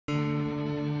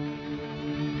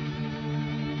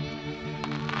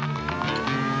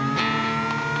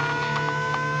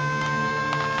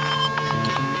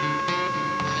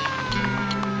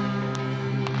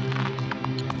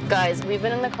We've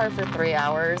been in the car for 3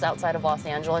 hours outside of Los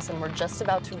Angeles, and we're just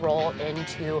about to roll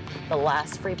into the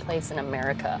last free place in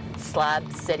America,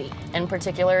 Slab City. In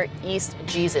particular, East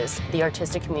Jesus, the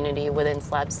artistic community within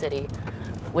Slab City,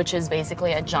 which is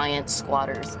basically a giant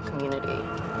squatters community.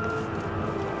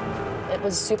 It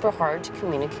was super hard to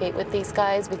communicate with these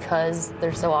guys because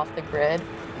they're so off the grid.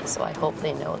 So I hope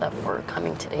they know that we're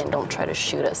coming today and don't try to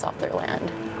shoot us off their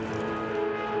land.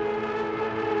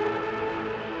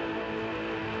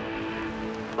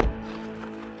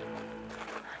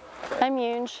 I'm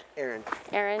Yoonj. Aaron.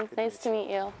 Aaron, nice to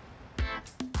meet you.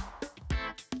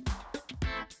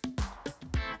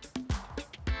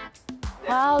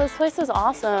 Wow, this place is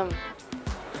awesome.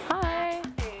 Hi.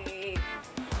 Hey.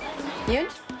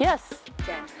 Yoonj? Yes.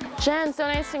 Jen. Jen, so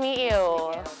nice to meet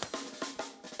you.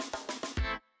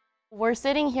 We're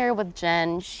sitting here with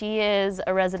Jen. She is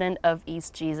a resident of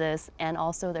East Jesus and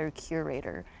also their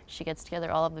curator. She gets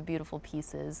together all of the beautiful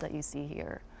pieces that you see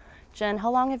here. Jen,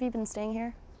 how long have you been staying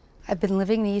here? I've been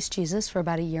living in East Jesus for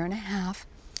about 1.5 years,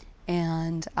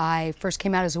 and I first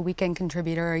came out as a weekend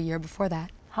contributor a year before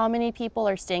that. How many people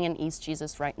are staying in East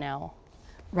Jesus right now?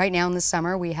 Right now in the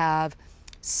summer, we have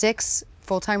 6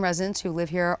 full-time residents who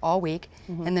live here all week,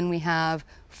 and then we have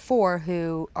 4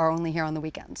 who are only here on the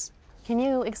weekends. Can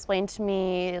you explain to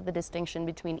me the distinction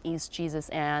between East Jesus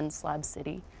and Slab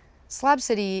City? Slab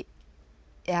City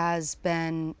has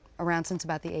been around since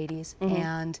about the 80s,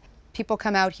 and people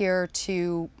come out here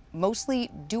to mostly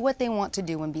do what they want to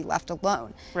do and be left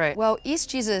alone. Right. Well, East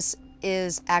Jesus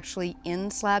is actually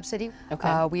in Slab City.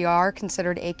 Okay. We are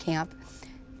considered a camp.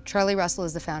 Charlie Russell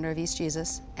is the founder of East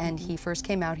Jesus, and he first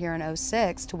came out here in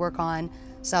 '06 to work on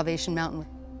Salvation Mountain,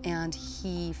 and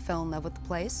he fell in love with the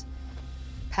place,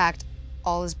 packed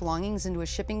all his belongings into a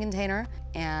shipping container,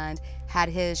 and had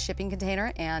his shipping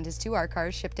container and his 2 art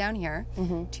cars shipped down here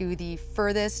to the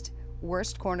furthest,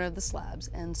 worst corner of the slabs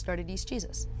and started East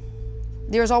Jesus.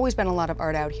 There's always been a lot of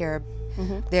art out here.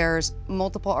 There's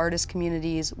multiple artist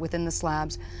communities within the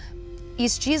slabs.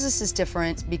 East Jesus is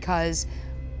different because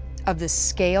of the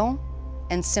scale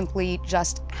and simply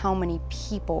just how many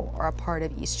people are a part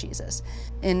of East Jesus.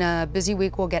 In a busy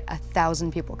week, we'll get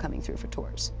 1,000 people coming through for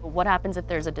tours. What happens if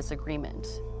there's a disagreement?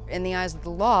 In the eyes of the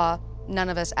law, none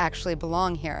of us actually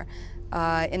belong here.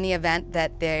 In the event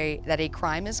that a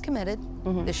crime is committed,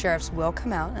 the sheriffs will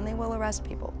come out and they will arrest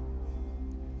people.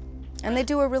 And they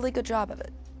do a really good job of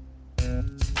it.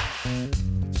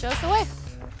 Show us the way.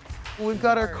 We've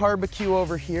got our carbecue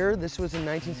over here. This was a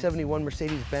 1971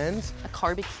 Mercedes-Benz. A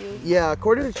carbecue? Yeah,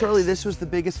 according to Charlie, this was the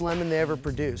biggest lemon they ever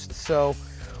produced. So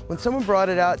when someone brought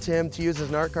it out to him to use as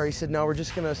an art car, he said, no, we're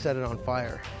just gonna set it on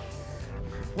fire.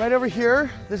 Right over here,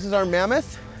 this is our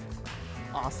Mammoth.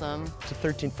 Awesome. It's a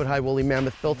 13-foot high woolly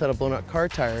mammoth built out of blown out car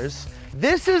tires.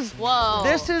 This is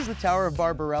the Tower of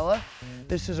Barbarella.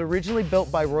 This is originally built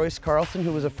by Royce Carlson,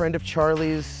 who was a friend of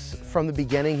Charlie's from the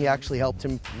beginning. He actually helped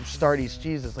him start East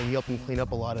Jesus. Like, he helped him clean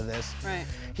up a lot of this. Right.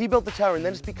 He built the tower, and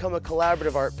then it's become a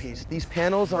collaborative art piece. These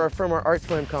panels are from our Art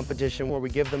Slam competition, where we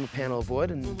give them a panel of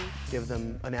wood and give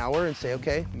them an hour and say,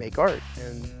 okay, make art.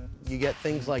 And you get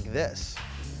things like this.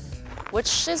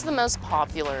 Which is the most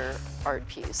popular art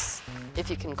piece, if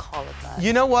you can call it that?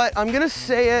 You know what? I'm gonna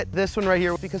say it, this one right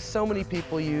here, because so many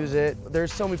people use it.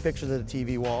 There's so many pictures of the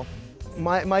TV wall.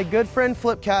 My good friend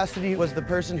Flip Cassidy was the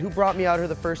person who brought me out here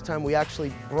the first time. We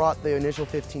actually brought the initial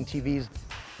 15 TVs.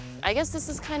 I guess this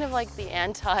is kind of like the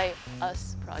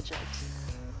anti-us project.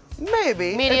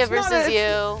 Maybe. Media It's versus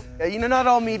you. Yeah, you know, not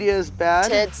all media is bad.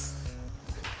 Tits.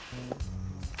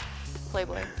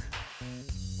 Playboy.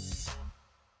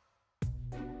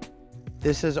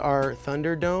 This is our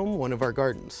Thunderdome, one of our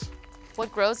gardens.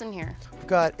 What grows in here? We've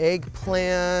got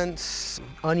eggplants,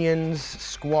 onions,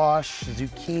 squash,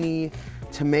 zucchini,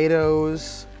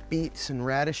 tomatoes, beets, and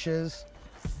radishes.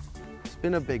 It's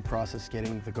been a big process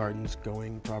getting the gardens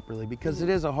going properly because it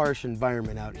is a harsh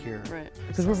environment out here. Right.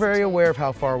 Because we're very aware of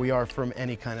how far we are from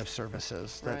any kind of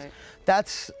services. Right.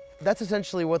 That's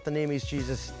essentially what the name East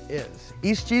Jesus is.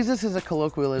 East Jesus is a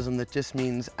colloquialism that just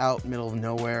means out middle of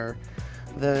nowhere.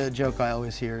 The joke I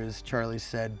always hear is Charlie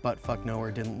said, "Butt fuck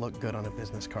nowhere didn't look good on a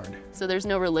business card." So there's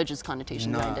no religious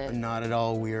connotation behind it? Not at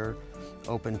all. We're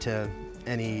open to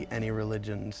any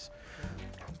religions.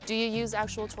 Do you use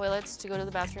actual toilets to go to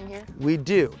the bathroom here? We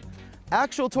do.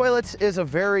 Actual toilets is a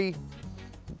very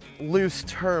loose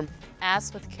term.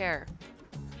 Ask with care.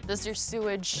 This is your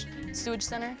sewage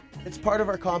center? It's part of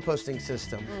our composting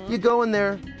system. You go in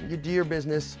there, you do your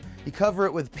business, you cover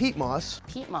it with peat moss.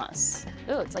 Peat moss.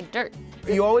 Ooh, it's like dirt.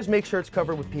 You always make sure it's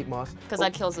covered with peat moss. Because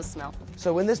that kills the smell.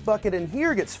 So when this bucket in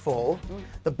here gets full,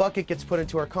 the bucket gets put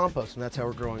into our compost, and that's how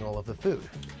we're growing all of the food.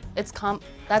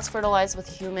 That's fertilized with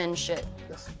human shit.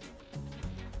 Yes.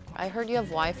 I heard you have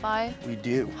Wi-Fi. We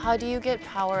do. How do you get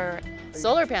power?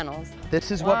 Solar panels. This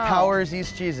is what powers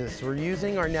East Jesus. We're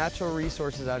using our natural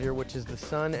resources out here, which is the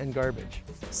sun and garbage.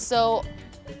 So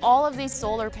all of these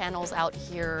solar panels out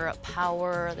here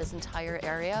power this entire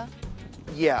area?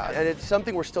 Yeah, and it's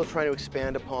something we're still trying to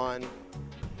expand upon.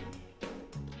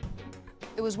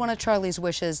 It was one of Charlie's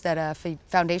wishes that a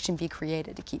foundation be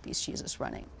created to keep East Jesus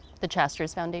running. The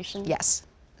Chasterus Foundation? Yes.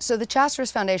 So the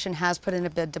Chasterus Foundation has put in a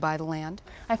bid to buy the land.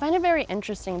 I find it very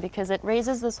interesting because it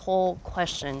raises this whole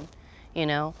question, you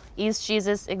know, East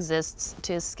Jesus exists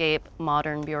to escape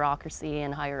modern bureaucracy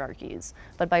and hierarchies.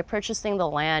 But by purchasing the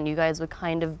land, you guys would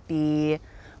kind of be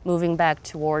moving back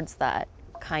towards that,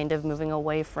 kind of moving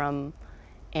away from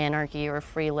anarchy or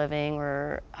free living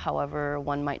or however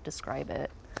one might describe it.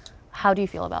 How do you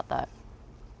feel about that?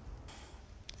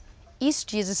 East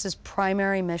Jesus'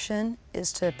 primary mission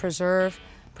is to preserve,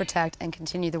 protect, and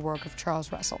continue the work of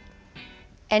Charles Russell.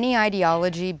 Any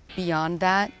ideology beyond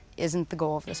that isn't the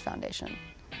goal of this foundation.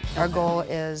 Our goal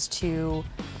is to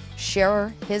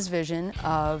share his vision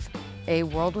of a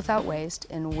world without waste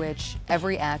in which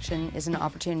every action is an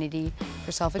opportunity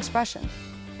for self-expression.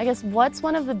 I guess what's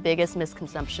one of the biggest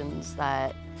misconceptions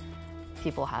that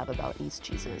people have about East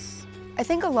Jesus? I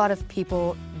think a lot of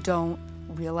people don't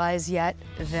realize yet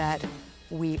that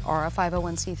we are a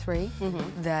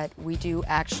 501c3, that we do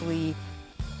actually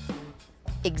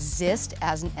exist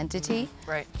as an entity.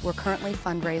 Right. We're currently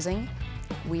fundraising.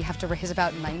 We have to raise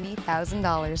about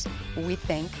 $90,000, we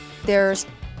think. There's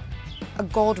a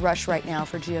gold rush right now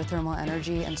for geothermal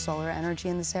energy and solar energy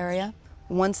in this area.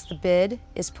 Once the bid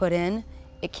is put in,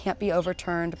 it can't be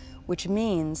overturned, which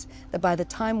means that by the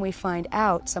time we find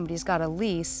out somebody's got a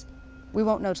lease, we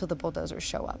won't know till the bulldozers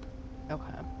show up. Okay.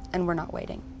 And we're not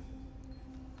waiting.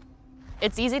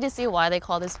 It's easy to see why they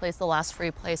call this place the last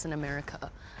free place in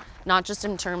America. Not just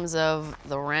in terms of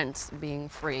the rent being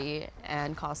free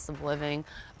and costs of living,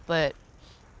 but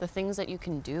the things that you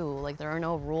can do. Like, there are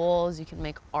no rules. You can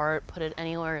make art, put it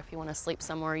anywhere. If you want to sleep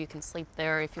somewhere, you can sleep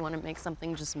there. If you want to make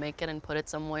something, just make it and put it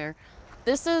somewhere.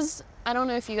 This is, I don't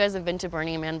know if you guys have been to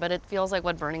Burning Man, but it feels like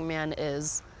what Burning Man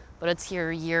is, but it's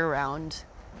here year-round.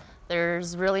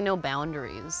 There's really no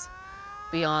boundaries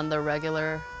beyond the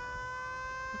regular.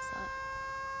 What's that?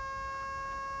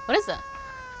 What is that?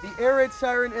 The air raid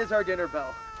siren is our dinner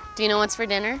bell. Do you know what's for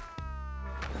dinner?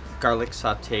 Garlic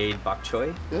sauteed bok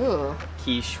choy. Ooh.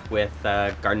 Quiche with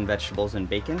garden vegetables and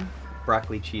bacon.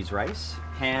 Broccoli cheese rice.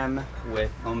 Ham with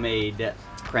homemade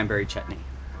cranberry chutney.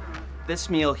 This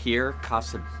meal here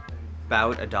costs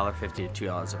about $1.50 to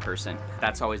 $2 a person.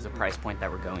 That's always the price point that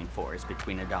we're going for, is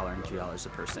between $1 and $2 a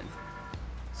person.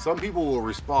 Some people will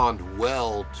respond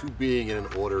well to being in an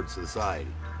ordered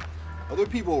society. Other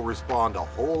people will respond a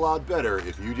whole lot better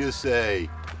if you just say,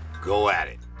 go at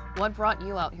it. What brought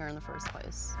you out here in the first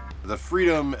place? The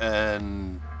freedom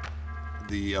and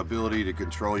the ability to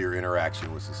control your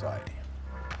interaction with society.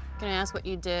 Can I ask what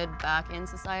you did back in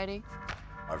society?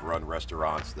 I've run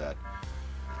restaurants that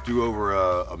do over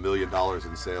 $1 million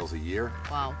in sales a year.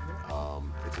 Wow.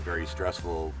 It's a very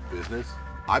stressful business.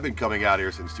 I've been coming out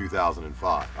here since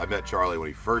 2005. I met Charlie when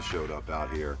he first showed up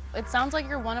out here. It sounds like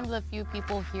you're one of the few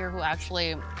people here who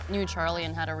actually knew Charlie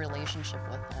and had a relationship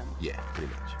with him. Yeah,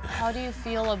 pretty much. How do you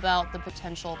feel about the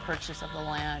potential purchase of the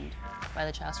land by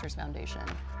the Chasterus Foundation?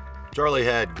 Charlie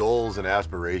had goals and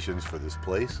aspirations for this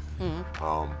place.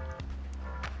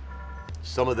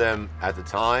 Some of them at the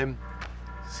time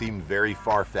seemed very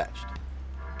far-fetched.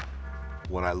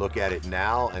 When I look at it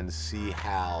now and see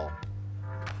how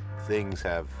things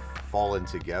have fallen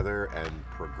together and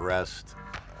progressed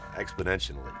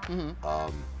exponentially,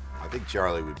 I think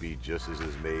Charlie would be just as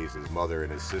amazed as mother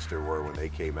and his sister were when they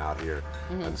came out here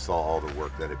and saw all the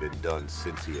work that had been done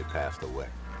since he had passed away.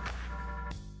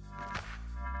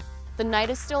 The night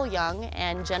is still young,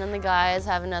 and Jen and the guys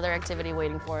have another activity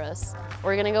waiting for us.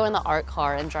 We're gonna go in the art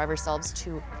car and drive ourselves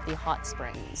to the hot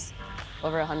springs.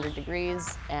 Over 100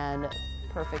 degrees and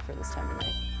perfect for this time of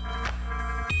night.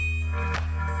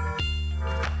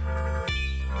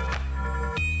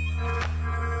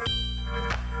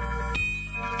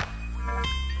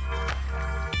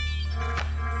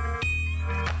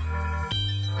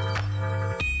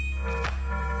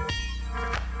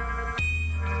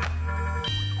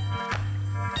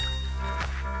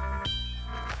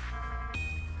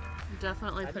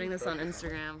 Definitely putting this on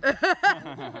Instagram.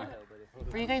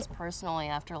 For you guys personally,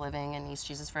 after living in East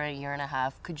Jesus for a year and a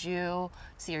half, could you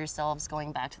see yourselves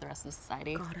going back to the rest of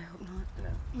society? God, I hope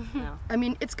not. No. I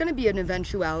mean, it's going to be an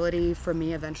eventuality for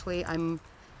me eventually. I'm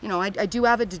You know, I do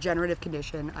have a degenerative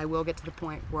condition. I will get to the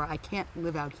point where I can't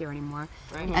live out here anymore.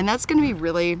 Right. And that's going to be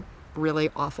really,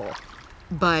 really awful.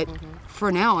 But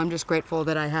for now, I'm just grateful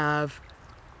that I have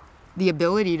the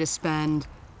ability to spend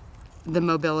the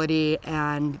mobility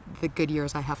and the good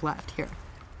years I have left here.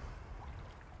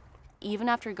 Even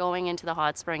after going into the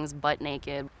hot springs butt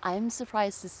naked, I'm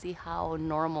surprised to see how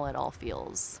normal it all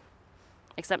feels.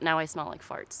 Except now I smell like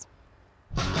farts.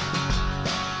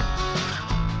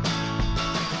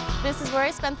 This is where I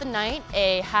spent the night,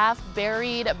 a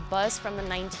half-buried bus from the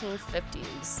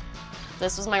 1950s.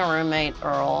 This was my roommate,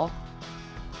 Earl.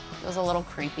 It was a little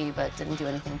creepy, but didn't do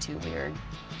anything too weird.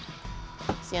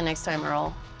 See you next time,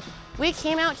 Earl. We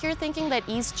came out here thinking that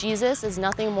East Jesus is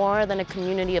nothing more than a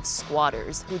community of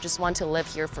squatters who just want to live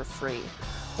here for free.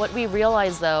 What we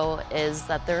realize, though, is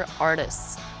that they're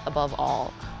artists, above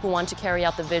all, who want to carry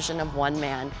out the vision of one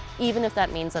man, even if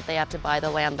that means that they have to buy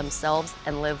the land themselves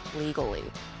and live legally.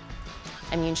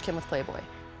 I'm Yoonj Kim with Playboy.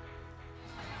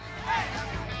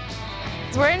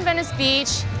 So we're in Venice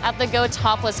Beach at the Go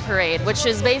Topless Parade, which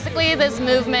is basically this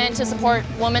movement to support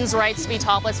women's rights to be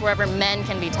topless wherever men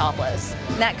can be topless.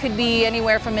 That could be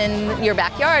anywhere from in your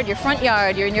backyard, your front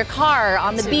yard, you're in your car,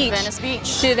 on the beach. Venice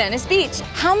Beach. To Venice Beach.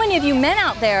 How many of you men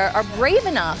out there are brave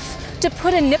enough to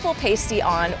put a nipple pasty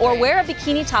on or wear a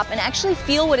bikini top and actually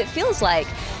feel what it feels like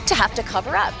to have to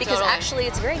cover up? Because actually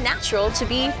it's very natural to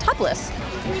be topless.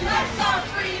 We must our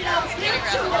freedom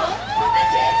mutual, the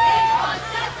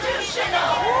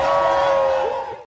constitutional.